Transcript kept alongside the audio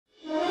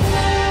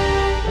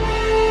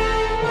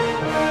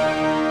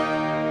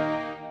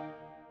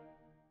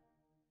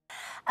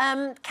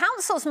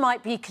Councils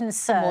might be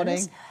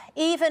concerned,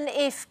 even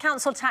if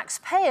council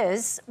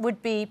taxpayers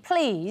would be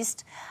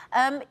pleased.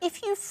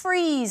 If you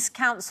freeze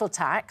council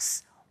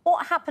tax,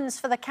 what happens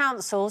for the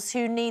councils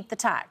who need the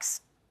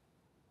tax?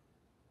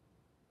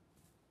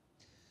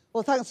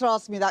 Well, thanks for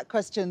asking me that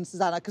question,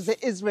 Susanna, because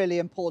it is really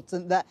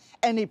important that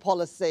any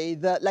policy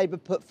that Labour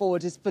put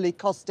forward is fully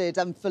costed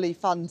and fully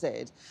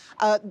funded.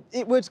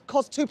 It would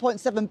cost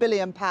 £2.7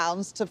 billion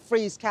to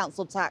freeze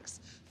council tax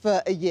for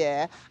a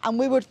year, and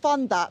we would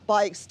fund that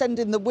by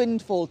extending the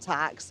windfall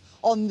tax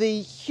on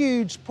the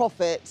huge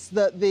profits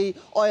that the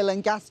oil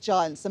and gas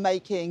giants are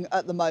making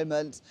at the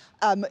moment.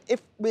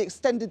 If we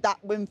extended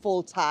that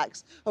windfall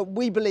tax,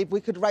 we believe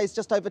we could raise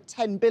just over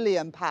 £10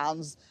 billion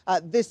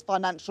this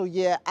financial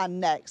year and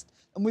next.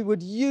 And we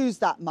would use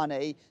that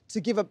money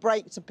to give a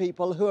break to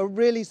people who are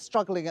really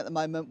struggling at the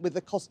moment with the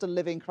cost of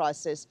living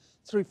crisis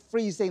through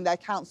freezing their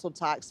council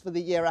tax for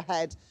the year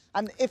ahead.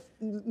 And if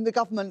the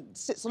government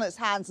sits on its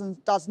hands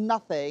and does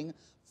nothing,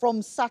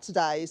 from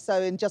Saturday,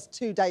 so in just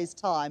 2 days'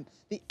 time,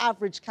 the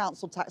average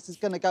council tax is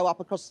going to go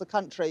up across the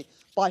country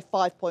by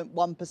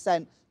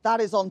 5.1%. That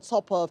is on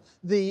top of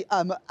the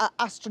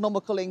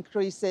astronomical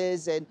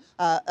increases in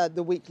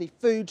the weekly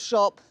food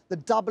shop, the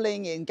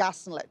doubling in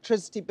gas and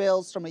electricity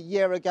bills from a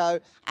year ago,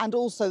 and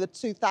also the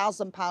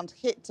 £2,000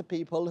 hit to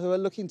people who are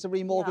looking to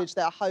remortgage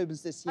their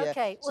homes this year.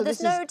 OK, well, so there's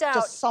this no is doubt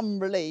just some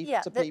relief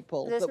to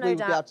people that we would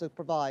be able to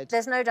provide.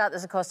 There's no doubt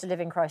there's a cost of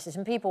living crisis,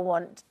 and people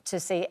want to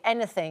see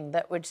anything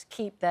that would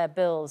keep their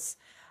bills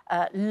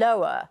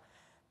lower.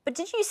 But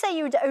did you say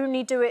you would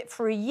only do it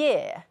for a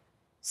year?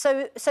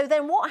 So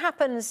then what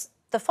happens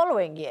the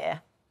following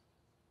year?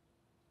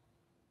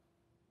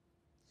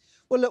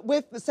 Well, look,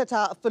 we've set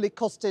out a fully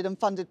costed and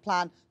funded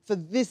plan for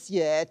this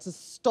year to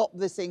stop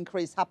this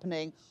increase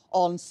happening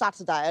on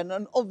Saturday.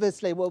 And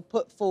obviously, we'll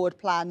put forward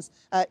plans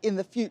in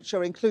the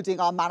future, including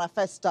our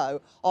manifesto,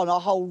 on a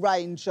whole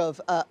range of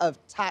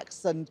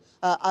tax and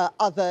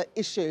other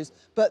issues.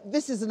 But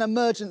this is an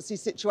emergency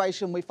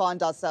situation we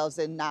find ourselves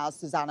in now,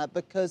 Susanna,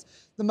 because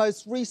the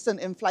most recent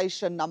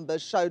inflation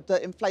numbers showed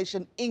that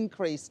inflation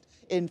increased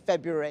in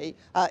February.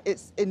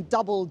 It's in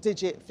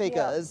double-digit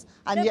figures,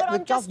 and yet the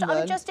government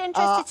I'm just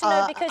interested to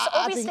know, because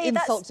obviously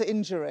insult to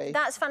injury.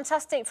 That's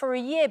fantastic for a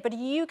year, but are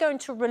you going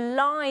to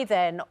rely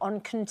then on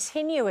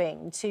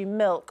continuing to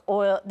milk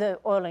the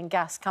oil and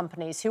gas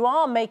companies who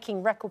are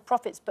making record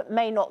profits but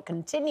may not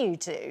continue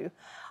to?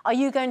 Are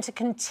you going to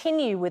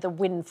continue with a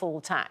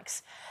windfall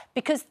tax?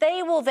 Because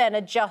they will then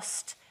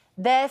adjust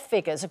their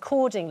figures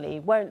accordingly,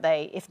 won't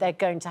they, if they're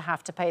going to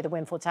have to pay the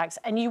windfall tax?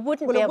 And you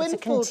wouldn't be able to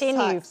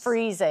continue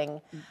freezing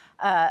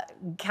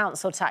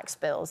council tax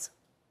bills.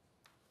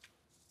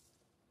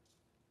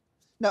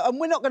 No, and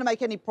we're not going to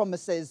make any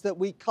promises that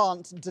we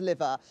can't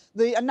deliver.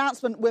 The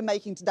announcement we're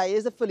making today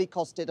is a fully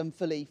costed and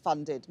fully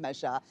funded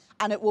measure,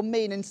 and it will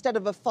mean instead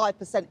of a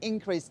 5%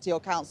 increase to your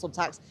council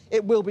tax,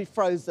 it will be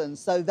frozen,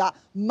 so that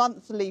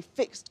monthly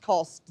fixed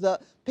cost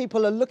that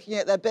people are looking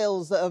at their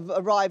bills that have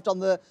arrived on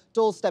the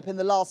doorstep in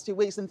the last 2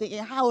 weeks and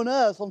thinking, how on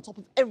earth, on top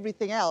of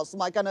everything else,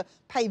 am I going to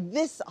pay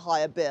this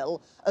higher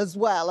bill as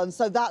well? And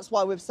so that's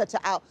why we've set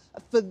it out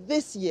for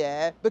this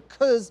year,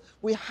 because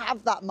we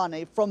have that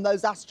money from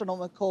those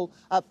astronomical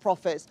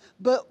profits.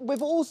 But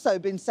we've also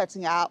been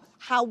setting out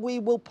how we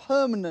will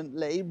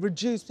permanently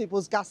reduce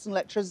people's gas and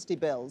electricity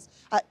bills,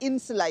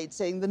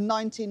 insulating the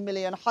 19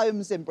 million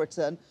homes in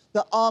Britain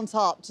that aren't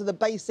up to the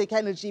basic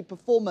energy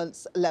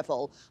performance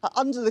level.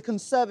 Under the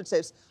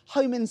Conservatives,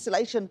 home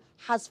insulation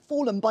has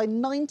fallen by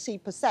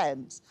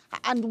 90%.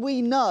 And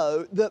we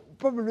know that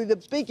probably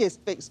the biggest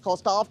fixed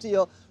cost after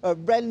your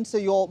rent or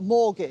your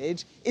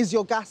mortgage is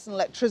your gas and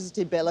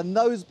electricity bill. And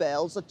those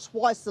bills are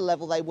twice the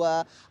level they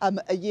were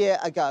a year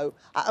ago.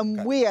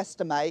 And we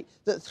estimate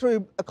that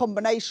through a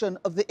combination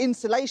of the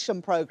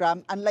insulation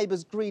programme and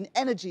Labour's green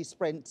energy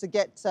sprint to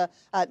get to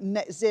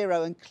net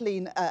zero and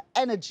clean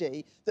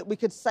energy, that we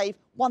could save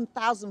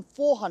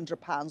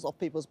 £1,400 off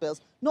people's bills,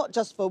 not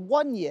just for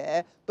 1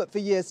 year, but for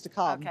years to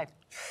come. OK.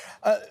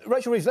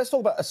 Rachel Reeves, let's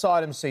talk about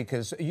asylum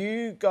seekers.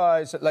 You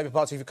guys at Labour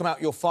Party have come out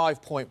with your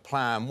 5-point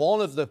plan.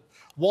 One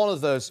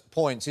of those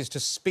points is to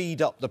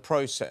speed up the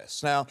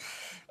process. Now,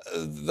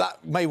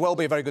 that may well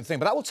be a very good thing,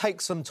 but that will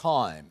take some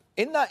time.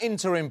 In that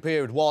interim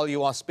period, while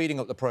you are speeding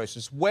up the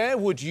process, where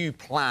would you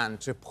plan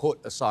to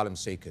put asylum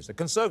seekers? The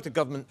Conservative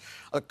government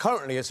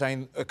currently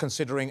are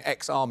considering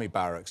ex-army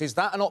barracks. Is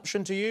that an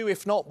option to you?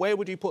 If not, where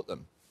would you put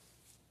them?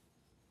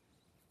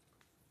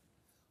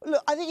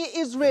 Look, I think it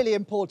is really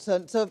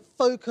important to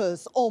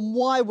focus on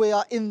why we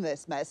are in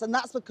this mess, and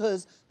that's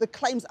because the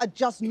claims are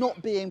just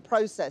not being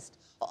processed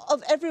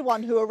of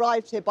everyone who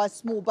arrived here by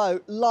small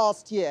boat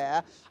last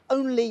year,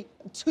 only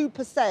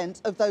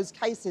 2% of those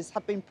cases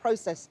have been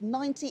processed.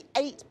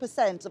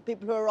 98% of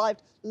people who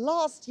arrived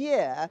last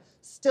year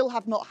still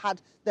have not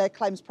had their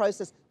claims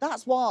processed.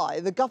 That's why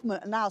the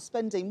government are now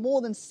spending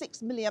more than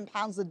 £6 million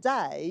a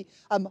day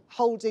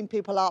holding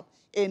people up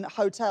in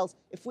hotels.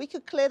 If we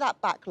could clear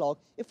that backlog,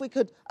 if we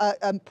could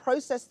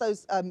process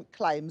those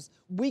claims,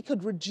 we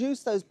could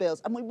reduce those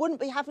bills, and we wouldn't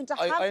be having to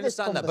have this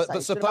conversation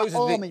but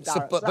supposedly,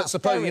 but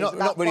suppose you're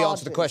not really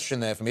answered the question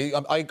there for me.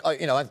 I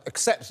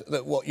accept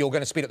that you're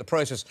going to speed up the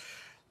process,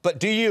 but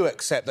do you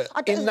accept that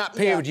in that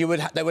period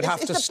they would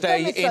have to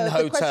stay in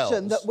hotels? The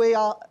question that we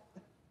are.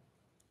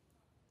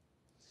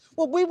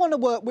 Well, we want to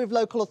work with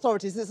local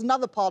authorities. It's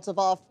another part of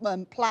our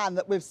plan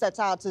that we've set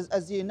out,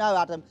 as you know,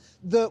 Adam,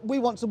 that we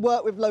want to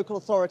work with local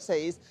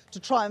authorities to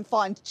try and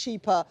find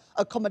cheaper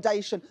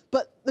accommodation.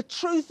 But the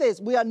truth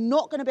is we are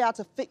not going to be able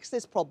to fix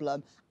this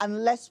problem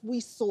unless we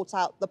sort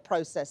out the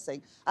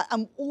processing.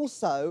 And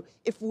also,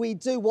 if we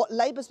do what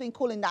Labour's been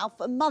calling now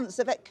for months,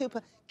 Yvette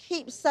Cooper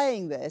keeps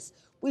saying this,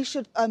 we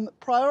should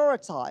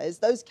prioritise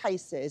those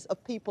cases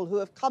of people who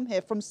have come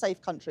here from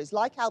safe countries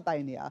like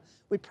Albania.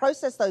 We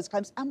process those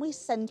claims and we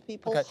send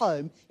people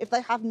home if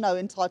they have no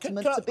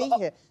entitlement to be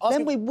here.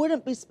 Then we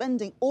wouldn't be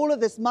spending all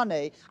of this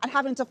money and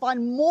having to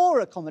find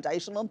more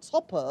accommodation on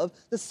top of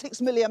the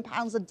 £6 million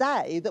a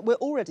day that we're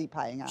already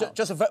paying out.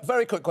 Just a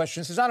very quick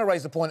question. Susanna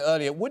raised the point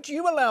earlier. Would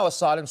you allow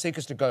asylum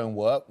seekers to go and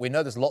work? We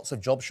know there's lots of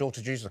job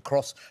shortages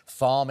across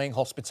farming,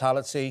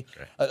 hospitality,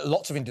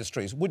 lots of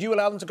industries. Would you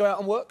allow them to go out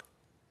and work?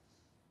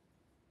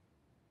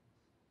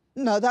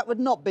 No, that would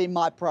not be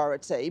my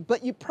priority.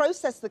 But you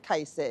process the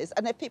cases,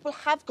 and if people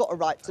have got a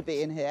right to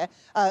be in here,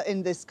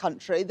 in this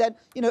country, then,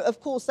 you know,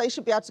 of course, they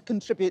should be able to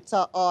contribute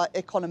to our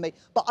economy.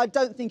 But I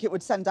don't think it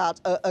would send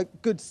out a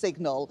good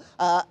signal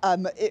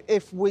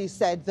if we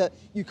said that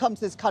you come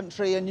to this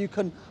country and you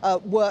can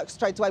work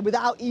straight away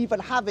without even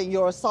having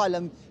your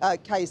asylum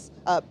case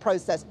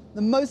processed.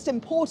 The most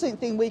important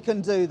thing we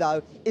can do,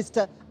 though, is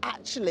to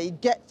actually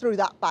get through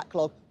that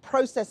backlog,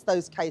 process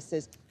those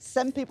cases,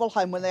 send people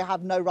home when they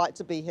have no right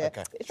to be here.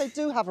 If they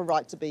do have a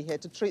right to be here,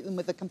 to treat them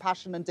with the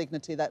compassion and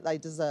dignity that they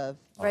deserve.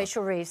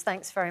 Rachel Reeves,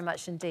 thanks very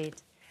much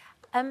indeed.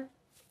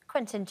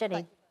 Quentin,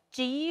 Jenny,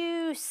 do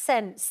you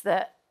sense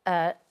that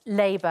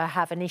Labour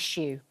have an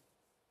issue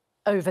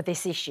over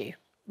this issue?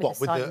 With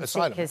the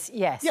asylum? Seekers?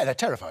 Yes. Yeah, they're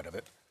terrified of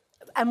it.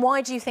 And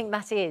why do you think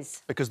that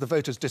is? Because the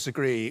voters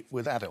disagree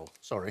with Adil,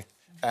 sorry.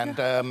 And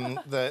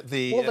well,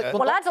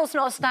 Adil's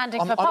not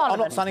standing for Parliament. I'm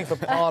not standing for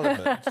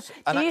Parliament.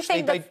 And do you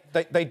actually,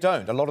 think they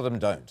don't. A lot of them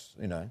don't,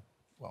 you know.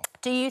 Well,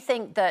 do you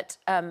think that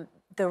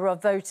there are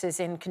voters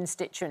in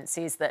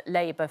constituencies that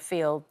Labour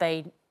feel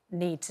they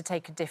need to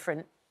take a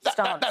different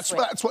stance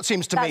that's what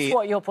seems to me... That's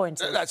what your point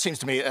is. That seems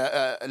to me,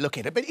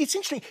 looking at it. But it's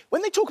interesting,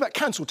 when they talk about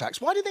council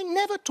tax, why do they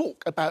never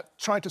talk about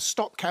trying to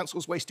stop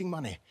councils wasting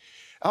money?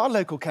 Our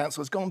local council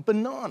has gone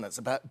bananas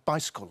about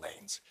bicycle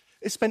lanes.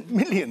 They spent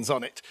millions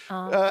on it.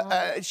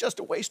 It's just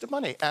a waste of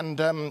money. And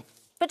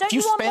but if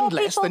you spend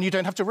less, then you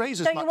don't have to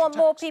raise as much. Don't you want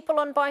more people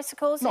on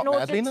bicycles in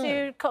order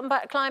to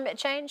combat climate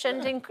change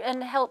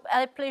and help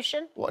air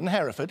pollution? What, in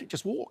Hereford?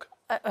 Just walk.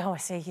 I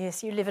see,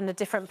 yes, you live in a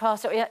different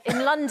part.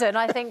 In London,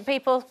 I think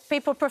people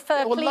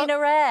prefer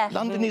cleaner air.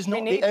 London is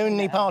not the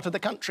only part of the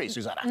country,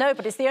 Susanna. No,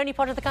 but it's the only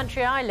part of the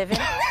country I live in.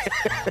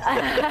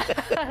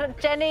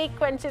 Jenny,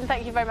 Quentin,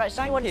 thank you very much.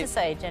 What do you want to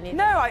say, Jenny?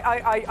 No,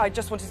 I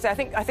just wanted to say, I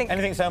think...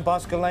 Anything say on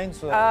bicycle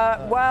lanes?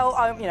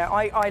 Well, you know,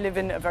 I live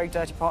in a very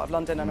dirty part of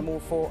London and I'm all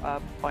for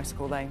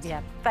bicycle lanes.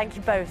 Yeah, thank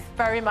you both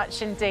very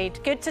much indeed.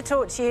 Good to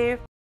talk to you.